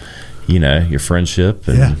 and, your friendship,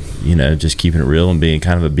 and, just keeping it real and being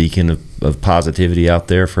kind of a beacon of positivity out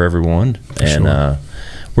there for everyone. For sure.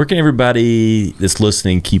 Where can everybody that's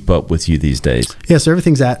listening keep up with you these days? Yeah, so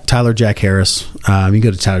everything's at Tyler Jack Harris. You can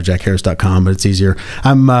go to tylerjackharris.com, but it's easier.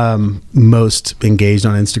 I'm most engaged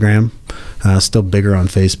on Instagram, still bigger on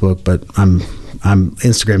Facebook, but I'm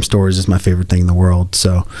Instagram stories is my favorite thing in the world.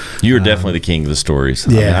 So you are definitely the king of the stories.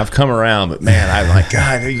 Yeah, I mean, I've come around, but man, I'm like,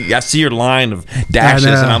 God, I see your line of dashes,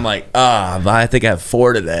 and I'm like, I think I have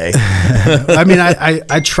 4 today. I mean,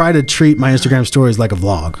 I try to treat my Instagram stories like a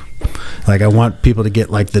vlog. Like, I want people to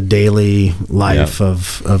get like the daily life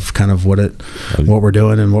of kind of what we're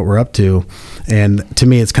doing and what we're up to. And to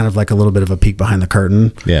me, it's kind of like a little bit of a peek behind the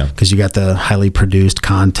curtain. Yeah. Because you got the highly produced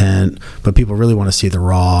content, but people really want to see the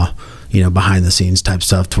raw, behind the scenes type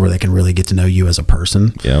stuff, to where they can really get to know you as a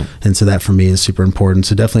person. Yeah. And so that for me is super important.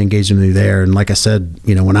 So definitely engage with me there. And like I said,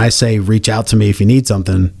 when I say reach out to me if you need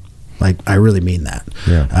something, like, I really mean that.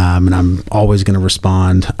 Yeah. And I'm always going to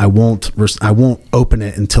respond. I won't open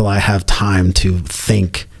it until I have time to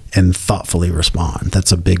think and thoughtfully respond.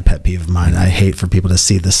 That's a big pet peeve of mine. I hate for people to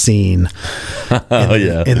see the scene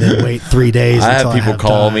and then wait 3 days. I have people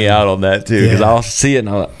call me out on that too, because I'll see it and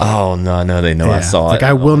I'm like, oh no, I know they know I saw it. Like,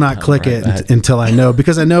 I will not click it until I know,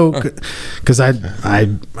 because I know, because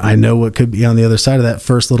I know what could be on the other side of that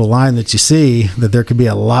first little line that you see, that there could be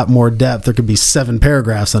a lot more depth. There could be 7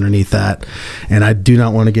 paragraphs underneath that, and I do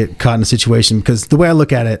not want to get caught in a situation, because the way I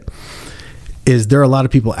look at it is, there are a lot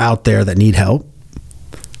of people out there that need help.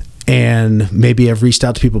 And maybe I've reached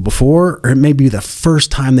out to people before, or it may be the first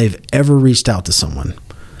time they've ever reached out to someone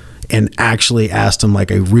and actually asked them like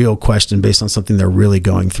a real question based on something they're really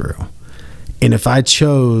going through. And if I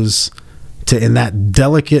chose to, in that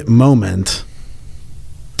delicate moment,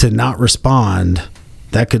 to not respond,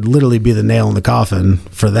 that could literally be the nail in the coffin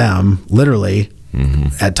for them. Literally,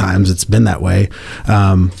 at times it's been that way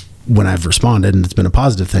when I've responded, and it's been a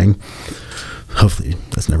positive thing. Hopefully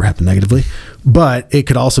that's never happened negatively, but it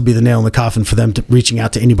could also be the nail in the coffin for them to reaching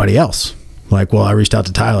out to anybody else. Like, well, I reached out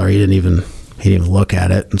to Tyler. He didn't even look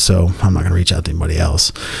at it. And so I'm not going to reach out to anybody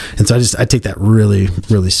else. And so I take that really,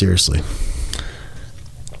 really seriously.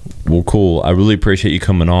 Well, cool. I really appreciate you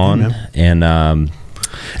coming on. And,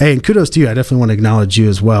 hey, and kudos to you. I definitely want to acknowledge you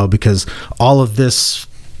as well, because all of this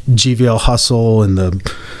GVL hustle and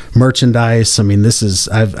the merchandise, I mean,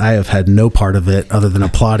 I have had no part of it other than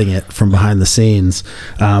applauding it from behind the scenes,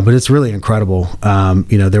 but it's really incredible.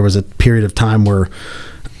 There was a period of time where,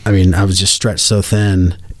 I was just stretched so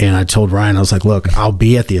thin, and I told Ryan, I was like, look, I'll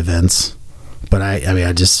be at the events, but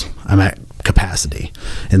I'm at capacity.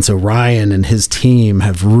 And so Ryan and his team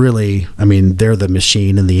have really, they're the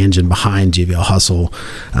machine and the engine behind GVL Hustle.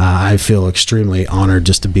 I feel extremely honored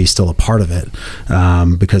just to be still a part of it,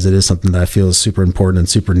 because it is something that I feel is super important and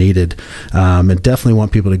super needed. And definitely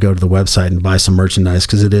want people to go to the website and buy some merchandise,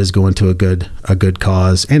 because it is going to a good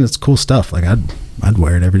cause, and it's cool stuff. Like, I'd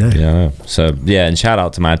wear it every day. Yeah. So and shout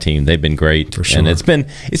out to my team. They've been great. For sure. And I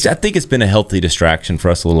think it's been a healthy distraction for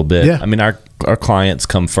us a little bit. Yeah. Our clients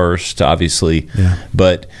come first, obviously. Yeah.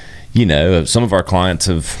 But, some of our clients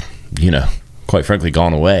have, quite frankly,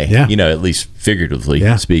 gone away. Yeah. At least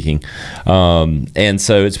figuratively speaking. And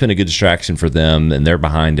so it's been a good distraction for them, and they're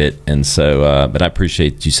behind it. And so, but I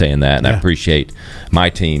appreciate you saying that. And I appreciate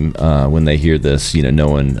my team when they hear this,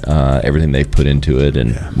 knowing everything they've put into it.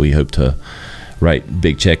 And we hope to write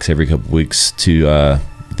big checks every couple of weeks to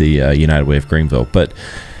the United Way of Greenville. But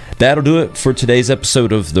that'll do it for today's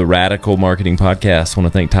episode of the Radical Marketing Podcast. I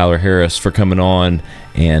want to thank Tyler Harris for coming on,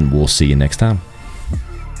 and we'll see you next time.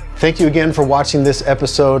 Thank you again for watching this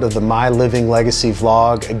episode of the My Living Legacy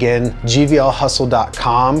vlog. Again,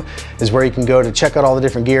 gvlhustle.com is where you can go to check out all the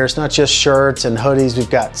different gear. It's not just shirts and hoodies. We've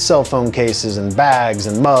got cell phone cases and bags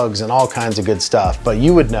and mugs and all kinds of good stuff. But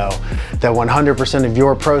you would know that 100% of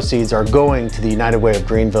your proceeds are going to the United Way of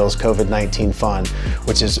Greenville's COVID-19 fund,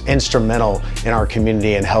 which is instrumental in our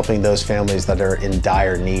community and helping those families that are in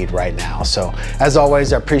dire need right now. So as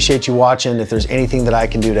always, I appreciate you watching. If there's anything that I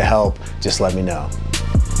can do to help, just let me know.